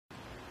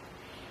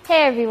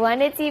Hey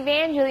everyone, it's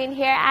Evangeline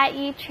here at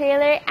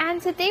eTrailer,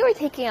 and today we're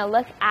taking a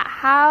look at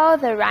how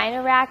the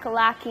Rhino-Rack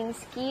locking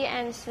ski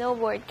and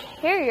snowboard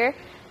carrier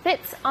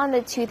fits on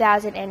the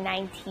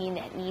 2019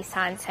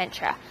 Nissan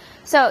Sentra.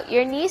 So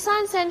your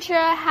Nissan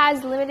Sentra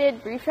has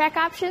limited roof rack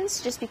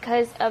options just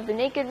because of the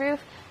naked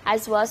roof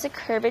as well as the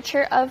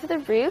curvature of the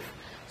roof.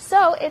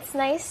 So it's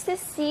nice to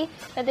see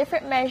the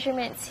different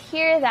measurements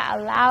here that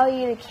allow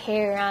you to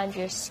carry around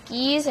your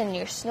skis and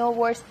your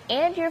snowboards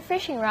and your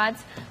fishing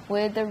rods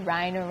with the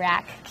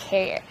Rhino-Rack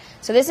carrier.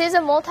 So this is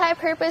a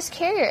multi-purpose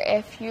carrier.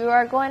 If you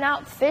are going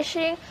out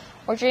fishing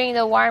or during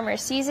the warmer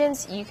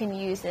seasons, you can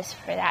use this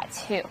for that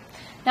too.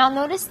 Now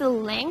notice the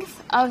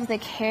length of the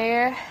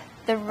carrier.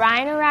 The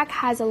Rhino-Rack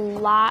has a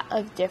lot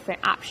of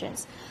different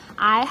options.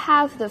 I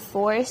have the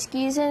four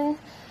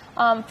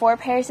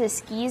pairs of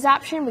skis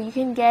option, but you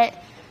can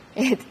get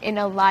it in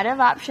a lot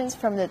of options,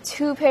 from the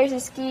 2 pairs of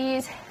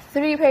skis,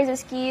 3 pairs of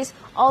skis,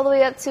 all the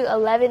way up to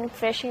 11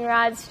 fishing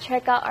rods.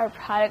 Check out our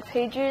product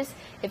pages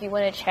if you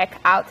want to check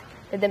out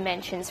the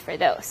dimensions for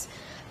those.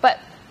 But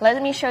let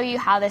me show you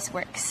how this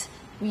works.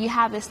 We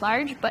have this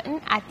large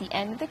button at the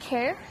end of the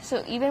carrier,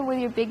 so even with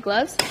your big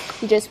gloves,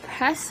 you just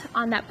press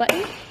on that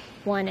button,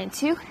 1 and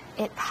 2,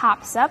 it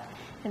pops up.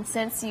 And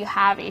since you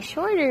have a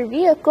shorter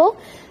vehicle,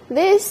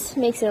 this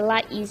makes it a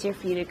lot easier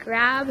for you to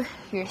grab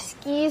your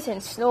skis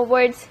and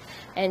snowboards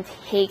and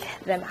take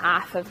them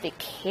off of the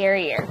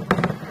carrier.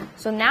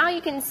 So now you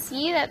can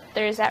see that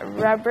there's that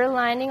rubber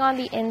lining on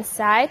the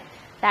inside.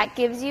 That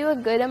gives you a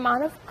good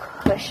amount of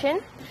cushion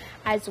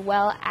as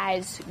well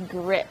as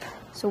grip.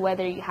 So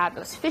whether you have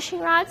those fishing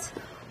rods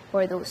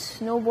or those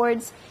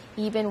snowboards,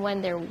 even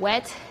when they're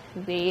wet,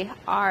 they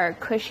are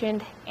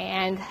cushioned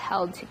and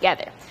held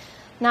together.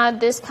 Now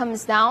this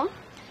comes down,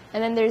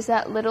 and then there's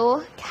that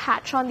little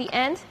catch on the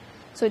end,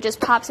 so it just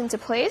pops into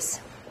place,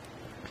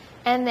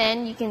 and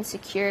then you can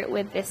secure it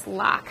with this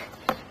lock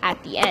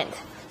at the end.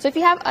 So if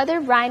you have other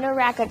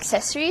Rhino-Rack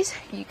accessories,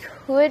 you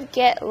could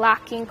get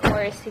locking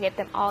cords to get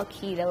them all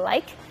keyed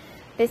alike.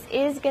 This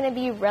is going to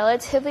be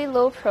relatively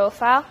low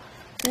profile,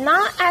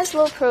 not as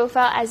low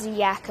profile as the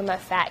Yakima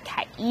Fat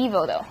Cat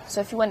Evo though.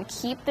 So if you want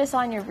to keep this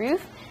on your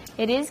roof,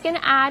 it is going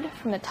to add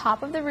from the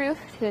top of the roof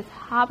to the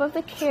top of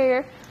the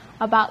carrier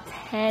about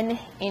 10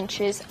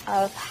 inches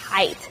of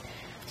height.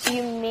 So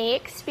you may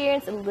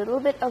experience a little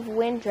bit of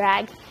wind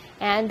drag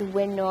and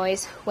wind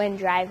noise when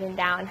driving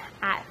down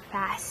at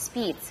fast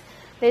speeds.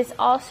 This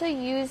also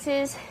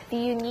uses the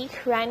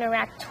unique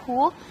Rhino-Rack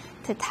tool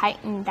to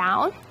tighten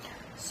down.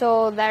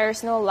 So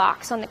there's no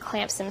locks on the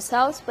clamps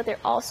themselves, but they're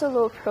also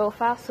low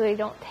profile so they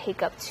don't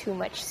take up too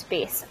much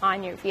space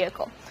on your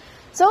vehicle.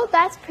 So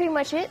that's pretty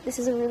much it. This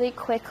is a really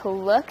quick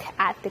look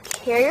at the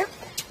carrier.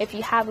 If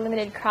you have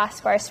limited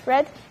crossbar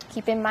spread,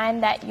 keep in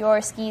mind that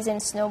your skis and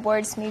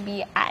snowboards may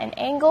be at an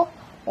angle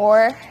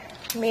or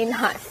may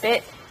not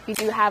fit. You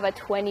do have a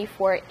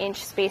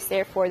 24-inch space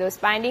there for those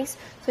bindings.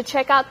 So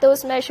check out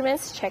those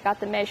measurements. Check out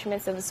the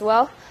measurements as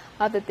well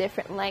of the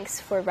different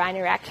lengths for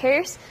Rhino-Rack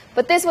carriers.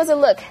 But this was a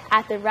look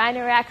at the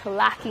Rhino-Rack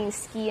locking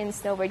ski and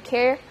snowboard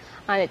carrier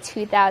on the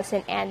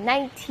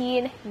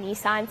 2019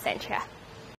 Nissan Sentra.